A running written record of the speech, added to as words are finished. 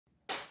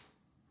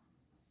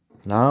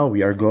Now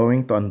we are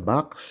going to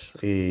unbox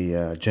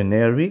a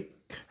generic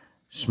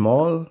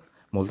small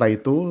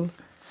multi-tool,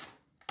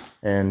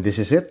 and this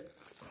is it.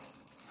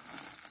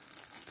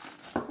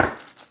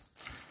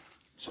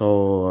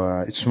 So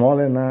it's small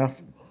enough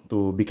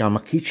to become a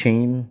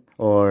keychain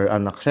or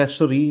an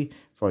accessory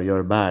for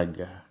your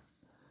bag.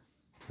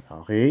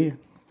 Okay,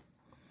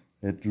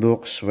 it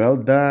looks well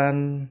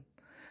done,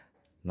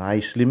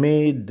 nicely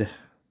made.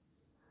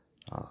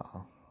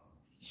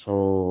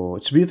 So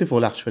it's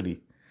beautiful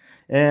actually.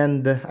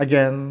 And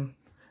again,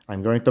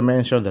 I'm going to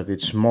mention that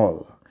it's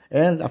small.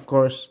 And of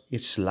course,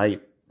 it's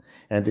light.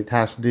 And it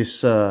has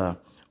this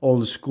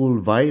old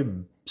school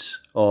vibes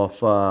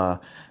of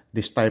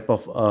this type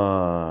of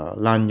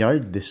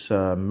lanyard, this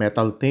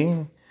metal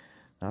thing.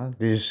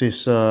 This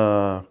is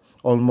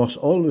almost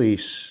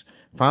always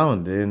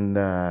found in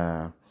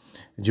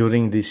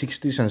during the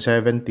 60s and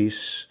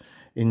 70s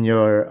in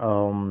your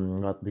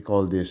what we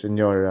call this, in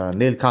your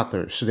nail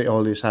cutters. They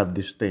always have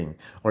this thing,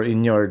 or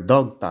in your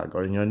dog tag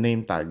or in your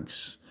name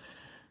tags.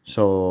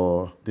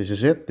 So this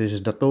is it. This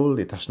is the tool.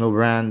 It has no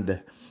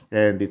brand,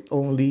 and it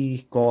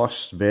only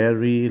costs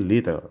very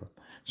little.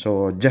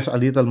 So just a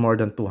little more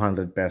than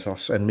 200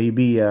 pesos. And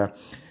maybe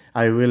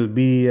I will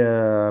be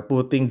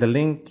putting the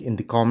link in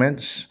the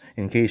comments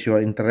in case you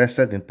are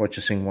interested in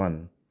purchasing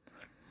one.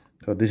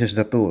 So this is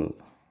the tool.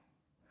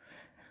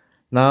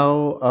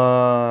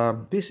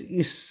 Now, this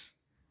is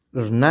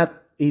not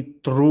a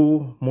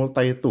true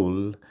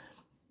multi-tool.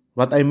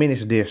 What I mean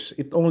is this: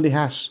 it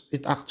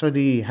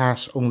actually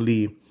has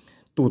only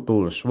two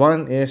tools.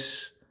 One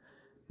is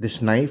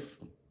this knife,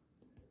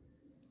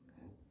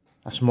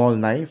 a small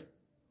knife,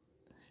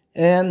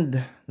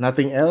 and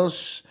nothing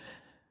else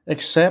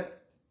except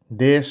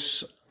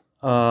this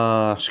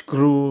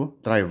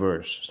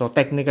screwdrivers. So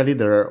technically,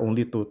 there are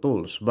only two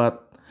tools,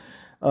 but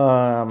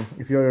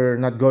if you're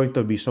not going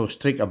to be so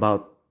strict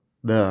about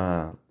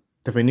the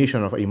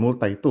definition of a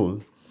multi-tool,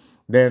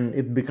 then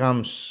it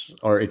becomes,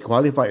 or it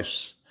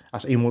qualifies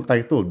as a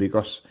multi-tool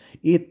because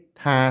it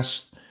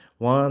has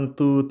 1,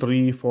 2,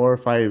 3, 4,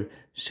 5,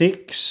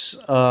 6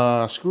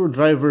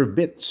 screwdriver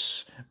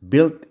bits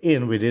built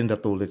in within the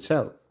tool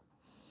itself.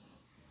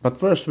 But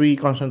first, we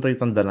concentrate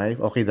on the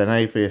knife. Okay, the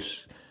knife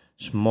is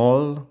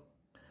small.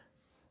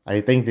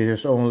 I think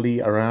this is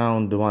only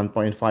around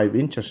 1.5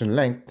 inches in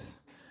length.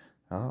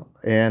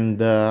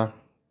 And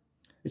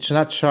it's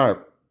not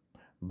sharp,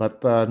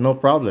 but no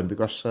problem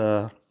because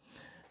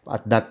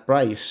at that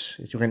price,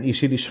 you can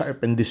easily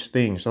sharpen this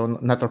thing. So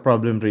not a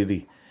problem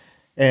really.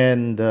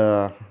 And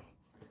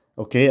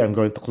okay, I'm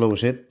going to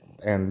close it.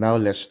 And now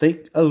let's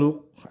take a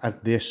look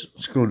at this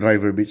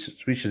screwdriver bits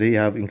which they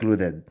have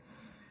included.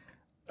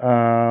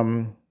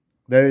 There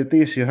it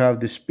is. You have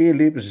this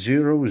Phillips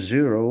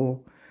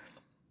 00.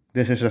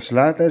 This is a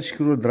slotted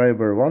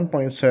screwdriver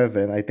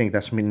 1.7. I think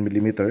that's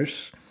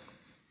millimeters.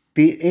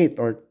 T8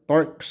 or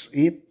Torx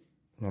 8.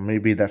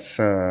 Maybe that's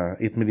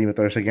 8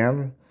 millimeters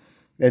again.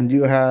 And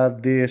you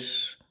have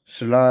this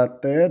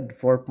slotted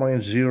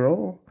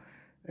 4.0.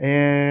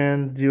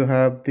 And you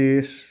have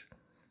this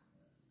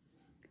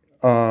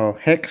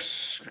hex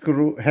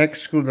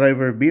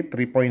screwdriver bit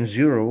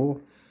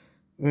 3.0.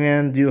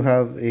 And you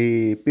have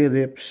a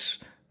Phillips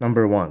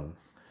number 1.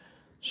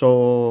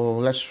 So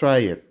let's try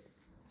it.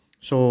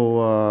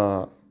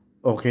 So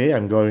okay,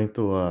 I'm going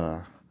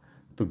to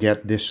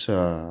get this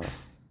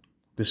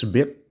this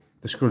bit,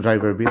 the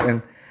screwdriver bit.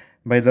 And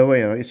by the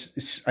way,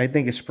 it's I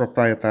think it's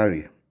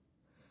proprietary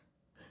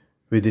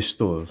with this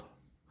tool.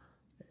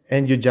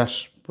 And you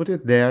just put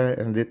it there,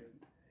 and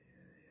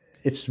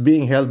it's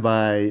being held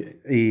by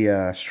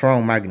a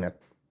strong magnet.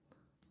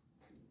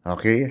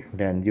 Okay,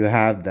 then you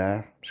have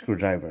the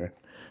screwdriver.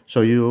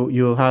 So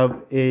you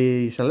have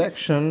a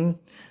selection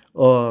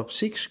of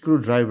 6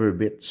 screwdriver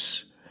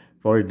bits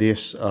for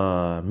this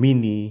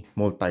mini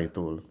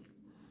multi-tool.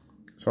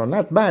 So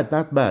not bad,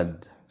 not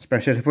bad,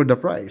 especially for the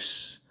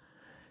price.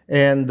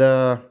 And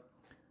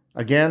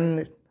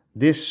again,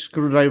 these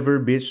screwdriver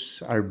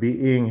bits are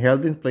being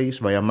held in place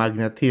by a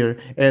magnet here,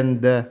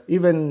 and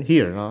even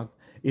here, no?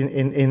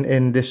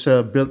 in this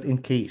built-in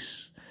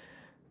case.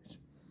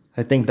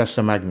 I think that's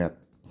a magnet.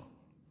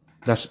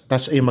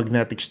 That's a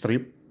magnetic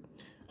strip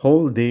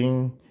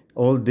holding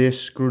all these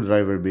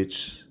screwdriver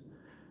bits.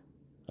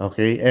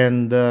 Okay,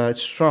 and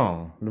it's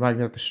strong. The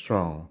magnet is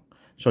strong,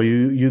 so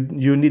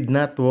you need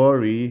not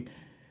worry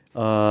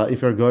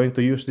if you're going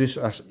to use this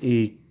as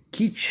a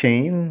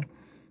keychain.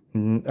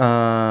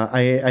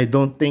 I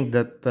don't think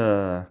that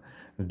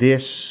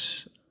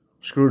this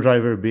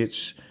screwdriver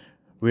bits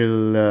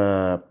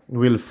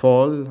will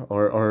fall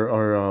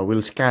or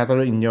will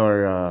scatter in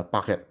your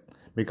pocket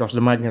because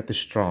the magnet is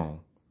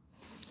strong.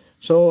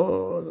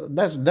 So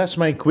that's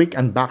my quick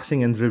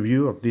unboxing and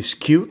review of this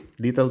cute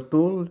little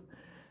tool.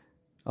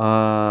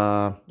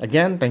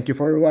 Again, thank you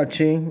for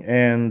watching,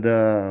 and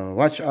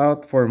watch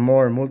out for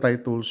more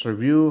multi-tools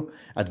review,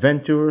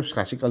 adventures,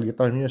 classical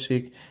guitar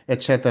music,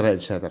 etc.,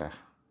 etc.